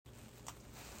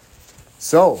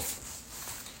So,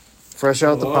 fresh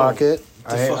out the Whoa. pocket,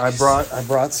 What the I fuck I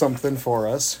brought something for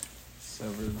us.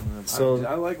 Severed lime. So-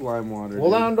 I like lime water.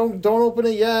 Hold dude. on, don't open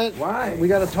it yet. Why? We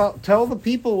got to tell the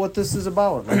people what this is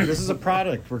about. Like, this is a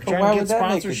product. We're But trying why to would get that make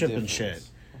a sponsorship and difference? shit.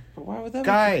 But why would that?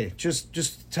 Guy,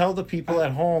 just tell the people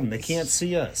at home. They can't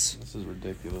see us. This is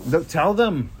ridiculous. Tell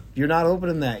them you're not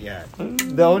opening that yet.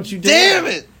 Don't you dare.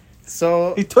 Damn it!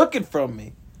 So, He took it from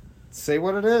me. say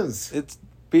what it is. It's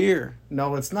beer.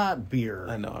 No, it's not beer.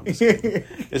 I know. I'm just kidding.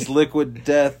 It's liquid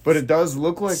death. But it does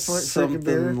look like freaking something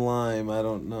beer. lime. I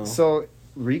don't know. So,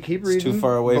 keep It's reading. too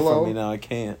far away below. from me now. I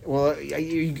can't. Well,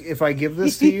 if I give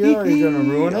this to you, are you going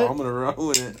to ruin No, it? I'm gonna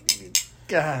ruin it.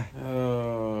 God.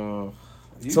 Oh.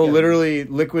 So literally,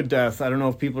 liquid death. I don't know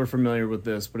if people are familiar with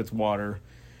this, but it's water.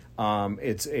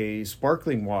 It's a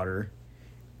sparkling water.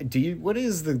 What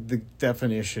is the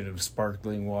definition of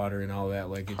sparkling water and all that?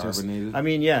 Like it Carbonated? just. I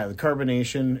mean, yeah, the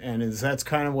carbonation, and that's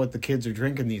kind of what the kids are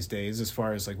drinking these days. As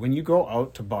far as like when you go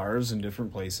out to bars and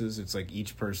different places, it's like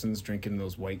each person's drinking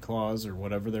those White Claws or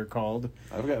whatever they're called,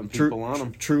 I've gotten people on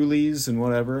them. Trulies and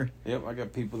whatever. Yep, I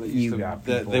got people that You used got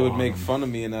to that people they would on make 'em. fun of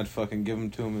me and I'd fucking give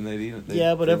them to them and they'd eat it.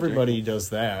 Yeah, but everybody does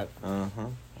that. Uh huh.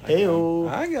 Heyo.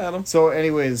 I got them. So,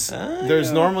 anyways, there's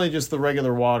yeah. normally just the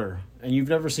regular water, and you've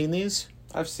never seen these.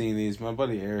 I've seen these. My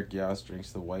buddy Eric Yoss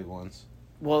drinks the white ones.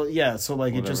 Well, yeah, so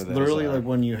like it Whatever just those literally are. like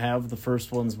when you have the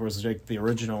first ones was like the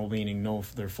original, meaning no,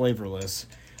 they're flavorless.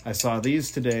 I saw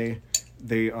these today.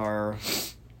 They are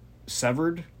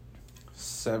severed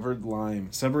Severed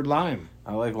lime. lime.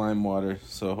 I like lime water,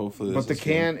 so hopefully this But the is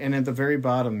can, and at the very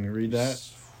bottom, you read good. that?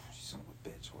 You son of a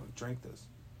bitch. I want to drink this.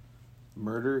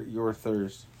 Murder your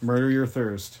thirst. Murder your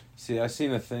thirst. See, I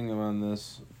seen a thing on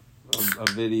this,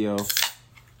 a video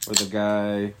where the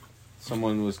guy,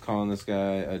 someone was calling this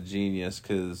guy a genius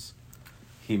because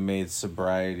he made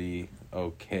sobriety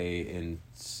okay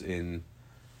in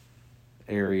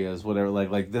areas, whatever.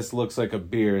 Like this looks like a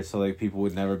beer, so like people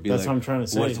would never be That's like, what I'm trying to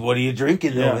say. What are you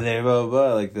drinking Yeah. over there? Blah, blah,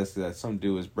 blah. Like this, that some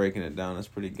dude was breaking it down. That's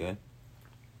pretty good.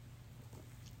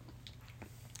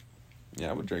 Yeah,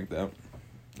 I would drink that.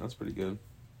 That's pretty good.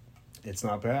 It's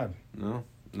not bad. No,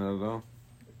 not at all.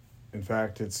 In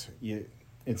fact, it's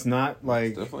not like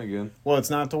It's definitely good. well, it's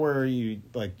not to where you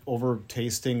like over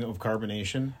tasting of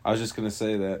carbonation. I was just gonna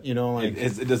say that. You know, like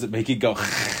it doesn't make you go.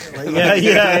 like,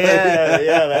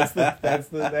 yeah. That's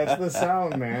the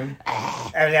sound, man.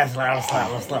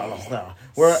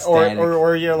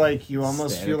 Or you're like you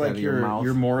almost Static feel out like of your mouth.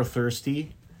 you're more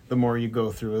thirsty the more you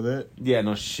go through with it. Yeah,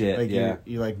 no shit. Like yeah,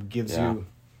 you like gives Yeah. you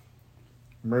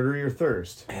murder your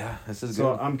thirst. yeah. This is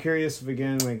So good. I'm curious if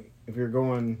again like if you're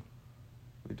going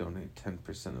We donate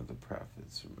 10% of the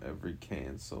profits from every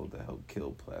can sold to help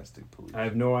kill plastic pollution. I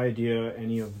have no idea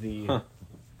any of the Huh.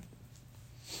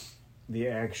 the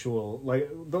actual like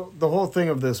the whole thing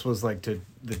of this was like the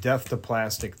death to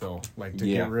plastic though, like to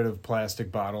Yeah. get rid of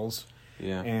plastic bottles,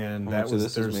 Yeah, and How that much of was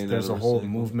this is made there's out a of whole recycled?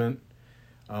 movement.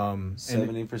 And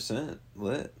 70%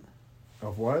 lit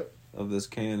of what? of this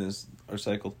can is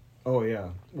recycled. Oh yeah.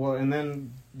 Well, and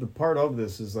then the part of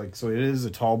this is like so it is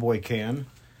a tall boy can,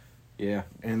 Yeah,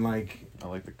 and like I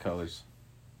like the colors.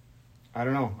 I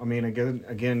don't know. I mean,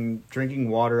 again, drinking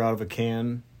water out of a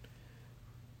can.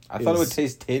 I thought it would Is-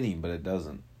 taste tinny, but it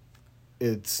doesn't.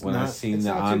 It's When not, I seen it's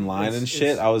the not too- online it's- and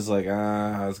shit, I was like,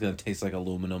 I was gonna taste like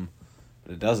aluminum,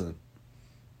 but it doesn't.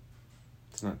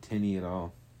 It's not tinny at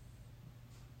all.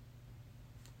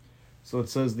 So it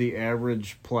says the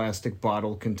average plastic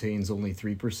bottle contains only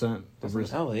 3% of,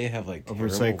 Doesn't LA have like of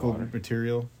terrible recycled water?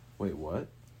 material. Wait, what?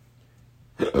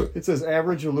 It says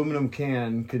average aluminum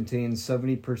can contains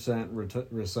 70%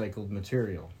 recycled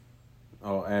material.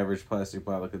 Oh, average plastic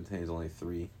bottle contains only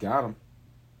 3. Got them.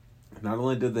 Not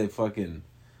only did they fucking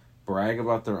brag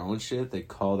about their own shit, they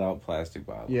called out plastic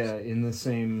bottles. Yeah, in the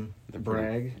same They're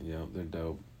brag. Pretty, yeah, they're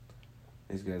dope.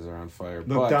 These guys are on fire.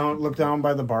 Look down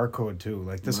by the barcode too.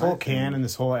 Like this My whole can thing- and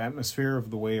this whole atmosphere of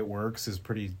the way it works is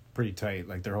pretty tight.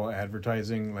 Like their whole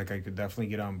advertising, like I could definitely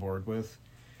get on board with.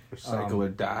 Recycle or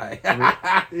die.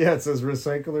 Yeah, it says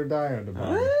recycle or die on the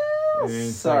bottom. Well, And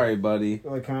it's sorry, buddy.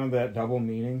 Like kind of that double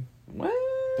meaning. Well,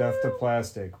 Death to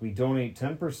plastic. We donate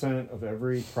 10% of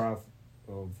every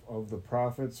of the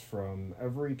profits from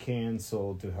every can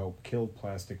sold to help kill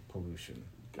plastic pollution.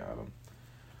 got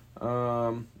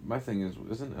him. My thing is,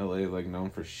 isn't LA like known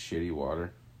for shitty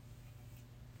water?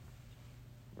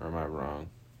 Or am I wrong?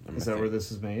 Is that where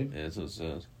this is made? Yeah, that's what it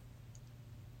says.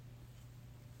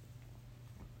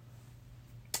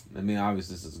 I mean,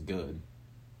 obviously this is good.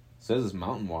 It says it's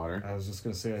mountain water. I was just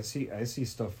gonna say I see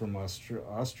stuff from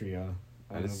Austria.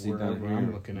 I just see down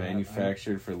here,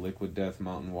 manufactured for Liquid Death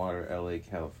Mountain Water, L.A.,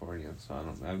 California. So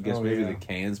I guess maybe the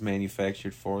cans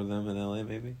manufactured for them in L.A.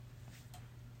 maybe,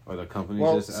 or the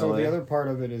company's just so L.A. the other part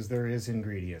of it is there is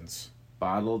ingredients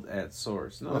bottled at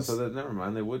source. No, so that never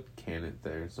mind. They would can it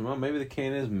there. So well, maybe the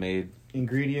can is made.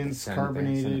 Ingredients: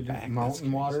 carbonated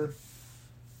mountain water,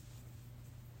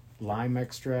 lime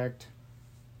extract,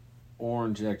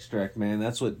 orange extract. Man,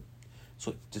 that's what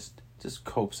just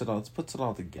copes it all. It puts it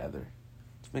all together.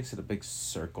 Makes it a big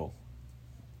circle.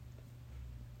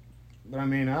 But I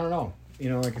mean, I don't know. You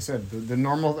know, like I said, the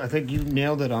normal. I think you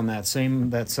nailed it on that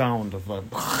sound of like.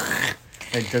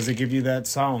 Does it give you that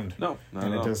sound? No,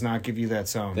 and it does not give you that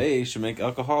sound. They should make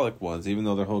alcoholic ones, even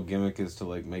though their whole gimmick is to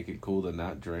like make it cool to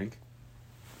not drink.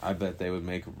 I bet they would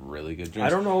make really good drinks. I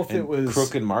don't know if it was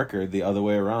Crooked Marker the other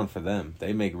way around for them.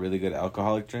 They make really good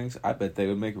alcoholic drinks. I bet they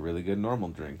would make really good normal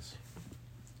drinks.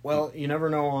 Well, you never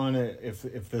know on it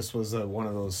if this was one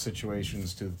of those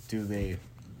situations.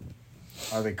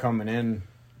 Are they coming in,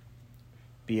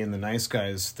 being the nice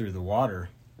guys through the water,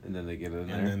 and then they get it in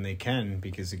there, and then they can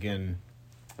because again,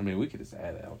 I mean, we could just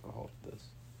add alcohol to this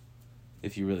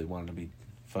if you really wanted to be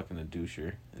fucking a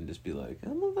doucher and just be like,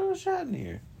 I'm gonna throw a shot in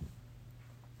here.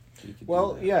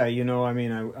 Well, yeah, you know, I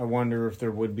mean, I wonder if there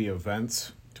would be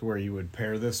events to where you would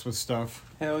pair this with stuff.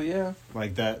 Hell yeah.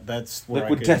 Like that. That's where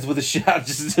Liquid Death with a shot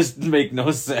just make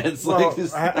no sense. Well,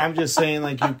 like, I'm just saying,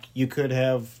 like you could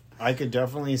have. I could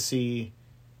definitely see.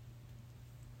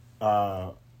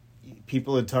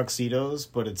 People in tuxedos,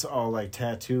 but it's all like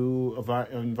tattoo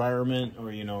environment,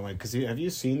 or you know, like because have you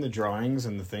seen the drawings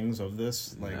and the things of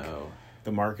this? Like, no.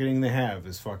 The marketing they have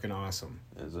is fucking awesome.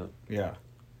 Is it? Yeah,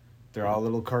 they're all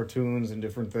little cartoons and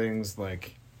different things.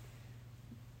 Like,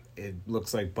 it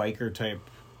looks like biker type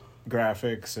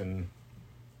graphics and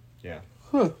yeah,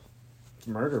 It's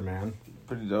murder, man.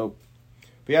 Pretty dope.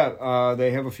 But yeah,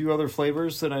 they have a few other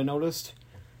flavors that I noticed.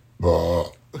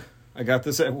 I got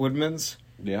this at Woodman's.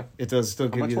 Yeah, it does still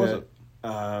give you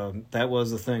that. That was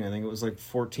the thing. I think it was like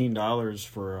 $14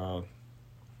 for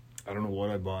I don't know what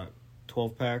I bought,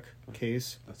 12-pack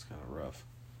case. That's kind of rough.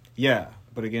 Yeah,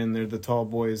 but again, they're the tall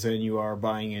boys, and you are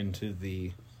buying into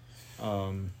the.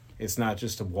 It's not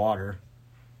just a water.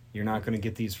 You're not going to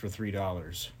get these for $3.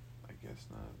 I guess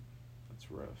not. That's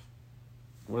rough.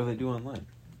 What do they do online?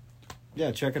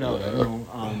 Yeah, check it out. I don't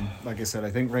know. Like I said,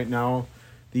 I think right now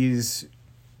these.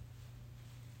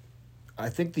 I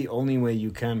think the only way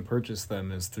you can purchase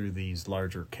them is through these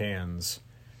larger cans.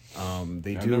 I've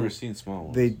never seen small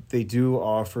ones. They do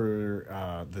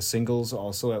offer the singles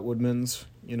also at Woodman's.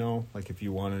 You know, like if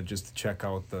you want to just check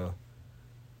out the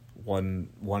one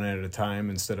at a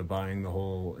time instead of buying the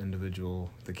whole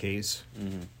individual the case.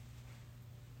 Mm-hmm.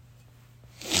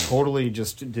 Totally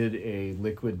just did a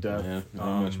Liquid Death. Yeah,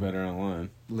 not much better online.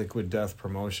 Liquid Death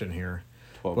promotion here.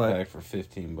 12-pack for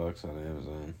 $15 on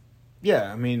Amazon.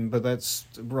 Yeah, I mean, but that's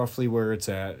roughly where it's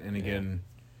at. And again,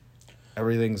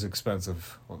 everything's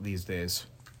expensive these days.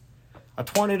 A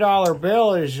 $20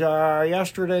 bill is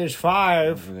yesterday's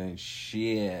 $5. It ain't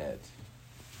shit.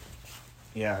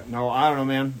 Yeah, no, I don't know,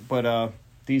 man. But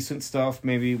decent stuff.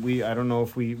 Maybe I don't know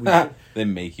if we They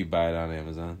make you buy it on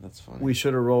Amazon. That's funny. We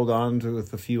should have rolled on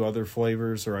with a few other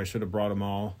flavors, or I should have brought them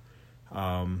all.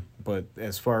 But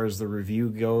as far as the review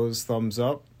goes, thumbs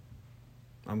up.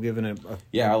 I'm giving it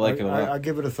I like it a lot. I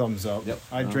give it a thumbs up. Yep.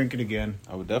 I'd drink it again.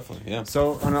 I would definitely, yeah.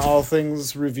 So, on all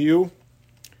things review,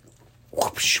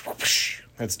 whoopsh, whoopsh.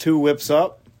 That's 2 whips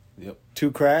up. Yep.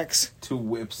 2 cracks. 2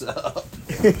 whips up.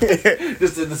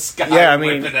 Just in the sky. Yeah, I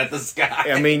mean, whipping at the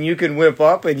sky. I mean, you can whip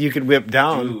up and you can whip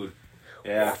down. Dude.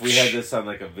 Yeah, if we had this on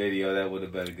like a video, that would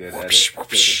have been a good edit.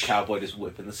 There's a cowboy just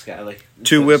whipping the sky. Like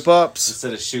 2 whip ups.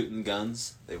 Instead of shooting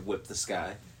guns, they whip the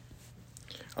sky.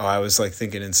 Oh, I was like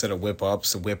thinking instead of whip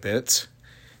ups, whip its.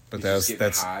 But that's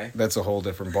a whole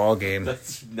different ball game.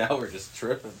 Now we're just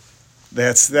tripping.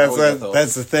 That's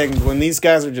the thing. When these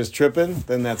guys are just tripping,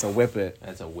 then that's a whip it.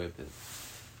 That's a whip it.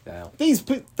 Now.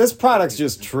 This product's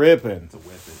just tripping. It's a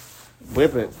whip it.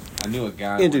 Whip it. I knew a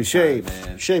guy into shape.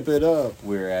 Man. Shape it up.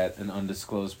 We were at an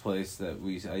undisclosed place that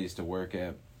I used to work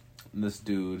at. And this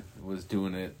dude was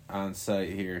doing it on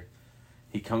site here.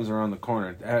 He comes around the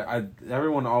corner.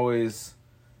 Everyone always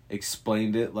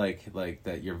explained it like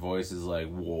that your voice is like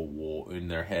whoa whoa in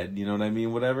their head, you know what I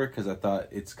mean, whatever, because I thought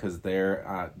it's because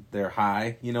they're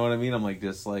high, you know what I mean. I'm like,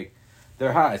 just like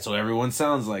they're high, so everyone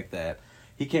sounds like that.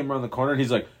 He came around the corner and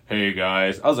he's like, hey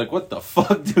guys. I was like, what the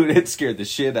fuck, dude? It scared the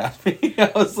shit out of me.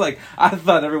 I was like, I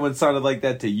thought everyone sounded like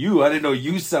that to you. I didn't know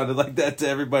you sounded like that to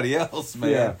everybody else, man.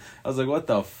 Yeah. I was like, what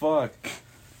the fuck?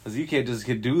 Because you can't just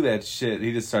do that shit.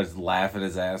 He just starts laughing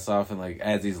his ass off, and like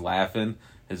as he's laughing,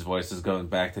 his voice is going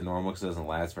back to normal because it doesn't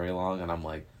last very long, and I'm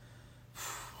like,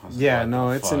 yeah,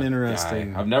 no, it's an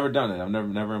interesting. Guy. I've never done it. I've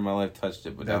never in my life touched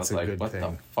it, but That's I was a like, what thing.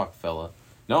 the fuck, fella?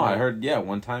 No, I heard,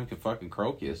 one time could fucking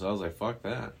croak you, so I was like, fuck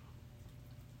that.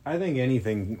 I think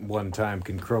anything one time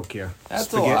can croak you.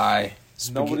 That's a lie.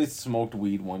 Nobody smoked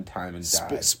weed one time and died.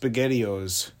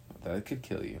 SpaghettiOs. That could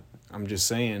kill you. I'm just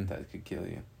saying. That could kill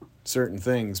you. Certain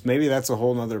things. Maybe that's a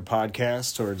whole nother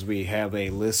podcast towards we have a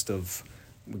list of,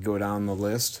 we go down the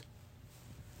list.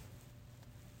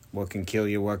 What can kill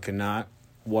you, what cannot.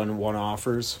 One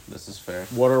offers. This is fair.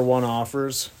 What are one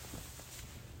offers?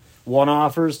 One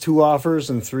offers, two offers,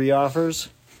 and three offers.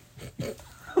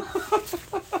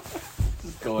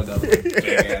 Going down the big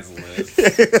ass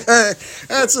list.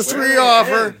 That's a three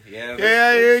offer.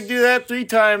 Yeah, you do that 3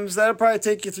 times. That'll probably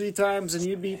take you 3 times, and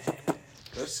you'd be.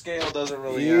 Their scale doesn't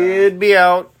really. You'd be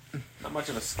out. Not much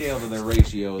of a scale to their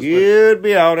ratios. You'd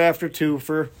be out after 2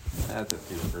 for. That's a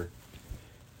twofer.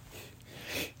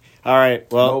 All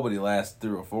right. Well, Nobody lasts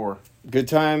through a 4. good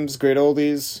times, great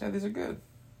oldies. Yeah, these are good.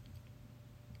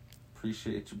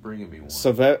 Appreciate you bringing me one.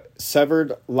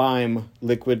 Severed lime,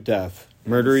 liquid death.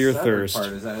 Murder your thirst. Part,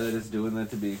 is that it is doing that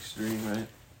to be extreme, right?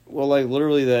 Well, like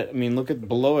literally that. I mean, look at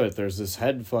below it. There's this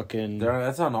head fucking.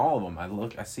 That's on all of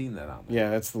them. I seen that on there. Yeah,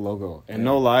 that's the logo. And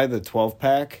no lie, the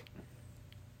 12-pack.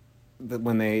 That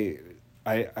when they,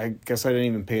 I guess I didn't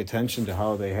even pay attention to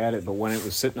how they had it, but when it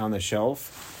was sitting on the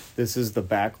shelf, this is the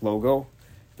back logo,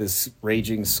 this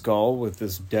raging skull with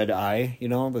this dead eye. You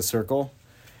know, the circle,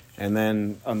 and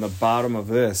then on the bottom of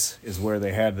this is where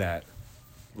they had that.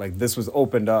 Like this was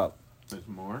opened up. There's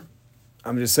more?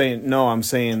 I'm just saying, no, I'm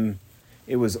saying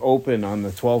it was open on the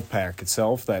 12-pack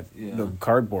itself, the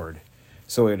cardboard.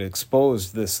 So it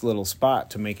exposed this little spot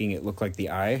to making it look like the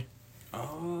eye.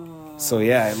 Oh. So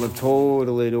yeah, it looked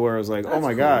totally to where I was like, That's oh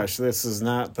my cool. gosh, this is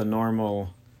not the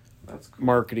normal That's cool.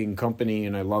 marketing company,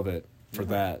 and I love it for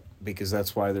that, because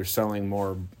that's why they're selling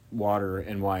more water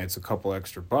and why it's a couple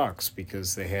extra bucks,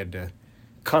 because they had to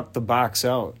cut the box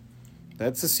out.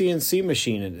 That's a CNC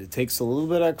machine, and it takes a little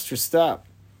bit extra step.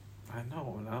 I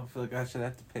know, and I don't feel like I should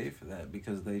have to pay for that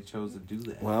because they chose to do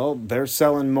that. Well, they're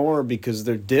selling more because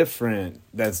they're different.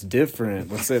 That's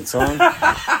different. What's that song?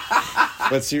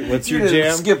 What's your You didn't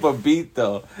jam? skip a beat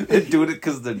though. They're doing it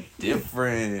because they're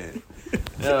different.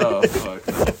 Oh fuck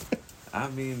no. I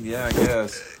mean, yeah, I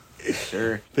guess.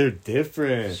 Sure. They're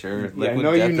different. Sure. Yeah, I Liquid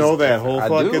know you Death know is that different. whole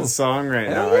I fucking do. song right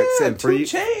now. Hell It's yeah, in 2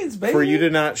 Chainz, baby. for you to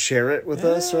not share it with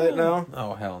us right now.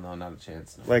 Oh hell no, not a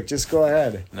chance. No. Like, just go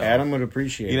ahead. No. Adam would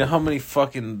appreciate You know it. how many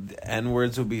fucking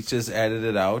N-words would be just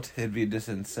edited out? It'd be just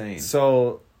insane.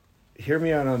 So, hear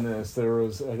me out on this.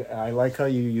 I like how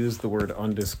you used the word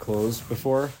undisclosed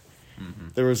before. Mm-hmm.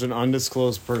 There was an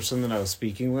undisclosed person that I was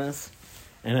speaking with,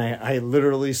 and I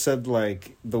literally said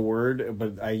like the word,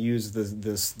 but I used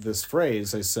this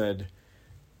phrase. I said,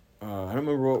 I don't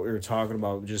remember what we were talking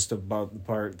about, just about the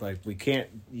part like we can't.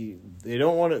 They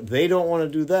don't want to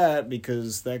do that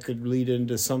because that could lead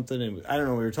into something. And I don't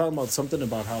know. We were talking about something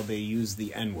about how they use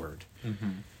the N-word,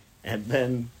 and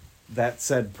then that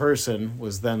said person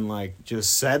was then like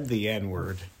just said the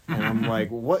N-word. And I'm like,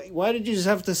 what? Why did you just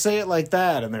have to say it like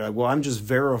that? And they're like, well, I'm just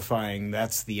verifying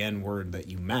that's the N-word that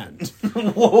you meant.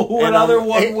 What other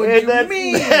one would you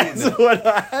mean? That's what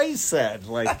I said.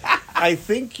 Like, I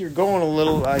think you're going a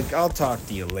little, like, I'll talk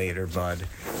to you later, bud.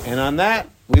 And on that,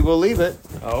 we will leave it.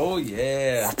 Oh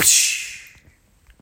yeah.